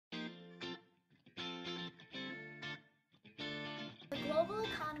global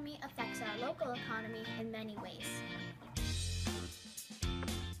economy affects our local economy in many ways.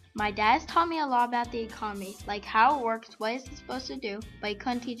 My dad's taught me a lot about the economy, like how it works, what it's supposed to do, but he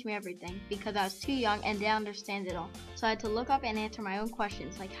couldn't teach me everything because I was too young and didn't understand it all. So I had to look up and answer my own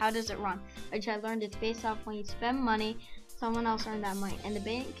questions, like how does it run, which I learned it's based off when you spend money, someone else earned that money. And the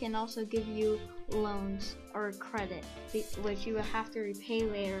bank can also give you loans or credit, which you will have to repay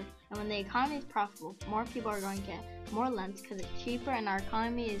later. And when the economy is profitable, more people are going to get more loans because it's cheaper and our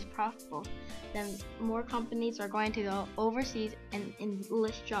economy is profitable. Then more companies are going to go overseas and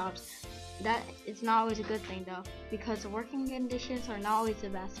enlist jobs. That is not always a good thing though, because the working conditions are not always the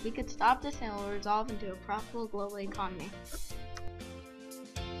best. We could stop this and it will resolve into a profitable global economy.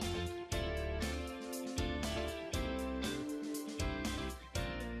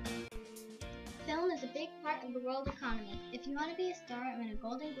 Film is a big part of the world economy. If you want to be a star and win a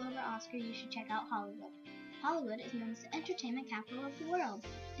Golden Globe or Oscar, you should check out Hollywood. Hollywood is known as the entertainment capital of the world.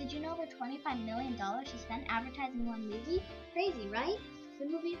 Did you know over $25 million is spent advertising one movie? Crazy, right? The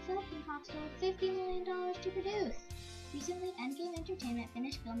movie itself can cost over $50 million to produce. Recently, Endgame Entertainment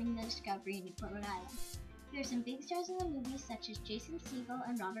finished filming The Discovery in Newport, Rhode Island. There are some big stars in the movie such as Jason Segel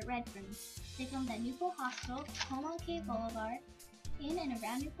and Robert Redford. They filmed at Newport Hospital, home on Cape Boulevard, in and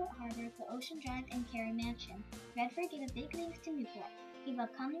around Newport Harbor, the Ocean Drive, and Carey Mansion. Redford gave a big thanks to Newport. He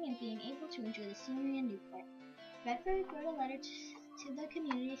loved coming and being able to enjoy the scenery in Newport. Redford wrote a letter to the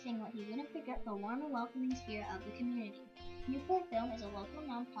community saying what he wouldn't forget the warm and welcoming spirit of the community. Newport Film is a local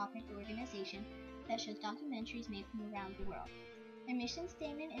non-profit organization that shows documentaries made from around the world. Their mission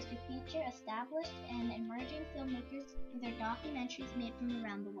statement is to feature established and emerging filmmakers with their documentaries made from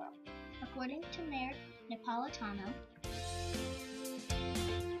around the world. According to Mayor Napolitano,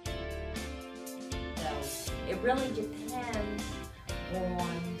 so it really depends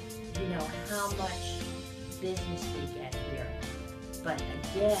on, how much business we get here. But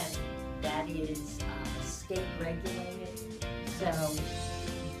again, that is state regulated. So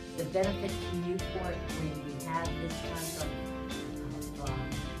the benefit to Newport when we have this type of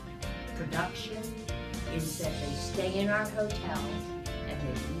production is that they stay in our hotels and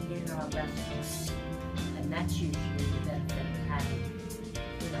they eat in our restaurants. And that's usually the benefit of having,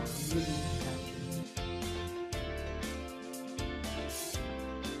 a movie production.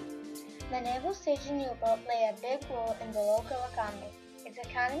 The naval station Newport play a big role in the local economy. Its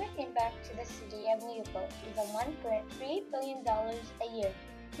economic impact to the city of Newport is $1.3 billion a year.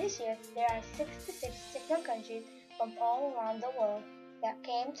 This year, there are 66 different countries from all around the world that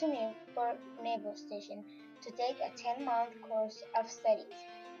came to Newport Naval Station to take a 10-month course of studies.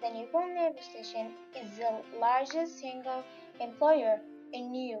 The Newport Naval Station is the largest single employer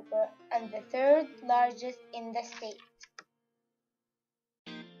in Newport and the third largest in the state.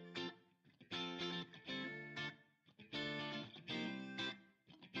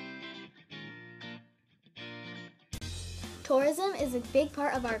 tourism is a big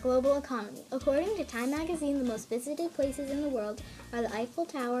part of our global economy. According to Time magazine, the most visited places in the world are the Eiffel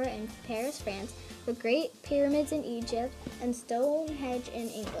Tower in Paris, France, the Great Pyramids in Egypt, and Stonehenge in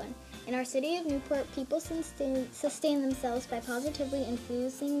England. In our city of Newport, people sustain themselves by positively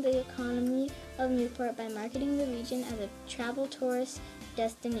influencing the economy of Newport by marketing the region as a travel tourist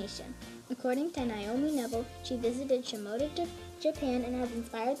destination. According to Naomi Neville, she visited Shimoda, Japan, and has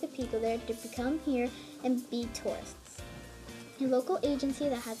inspired the people there to come here and be tourists. A local agency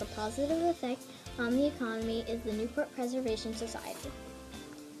that has a positive effect on the economy is the Newport Preservation Society.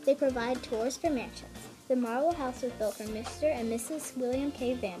 They provide tours for mansions. The Marble House was built for Mr. and Mrs. William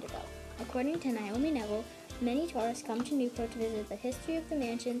K. Vanderbilt. According to Naomi Neville, many tourists come to Newport to visit the history of the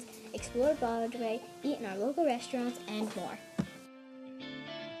mansions, explore Broadway, eat in our local restaurants, and more.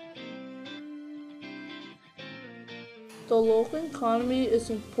 The local economy is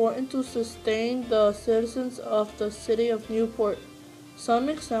important to sustain the citizens of the city of Newport. Some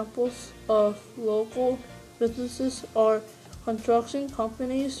examples of local businesses are construction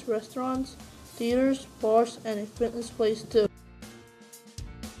companies, restaurants, theaters, bars, and a fitness place too.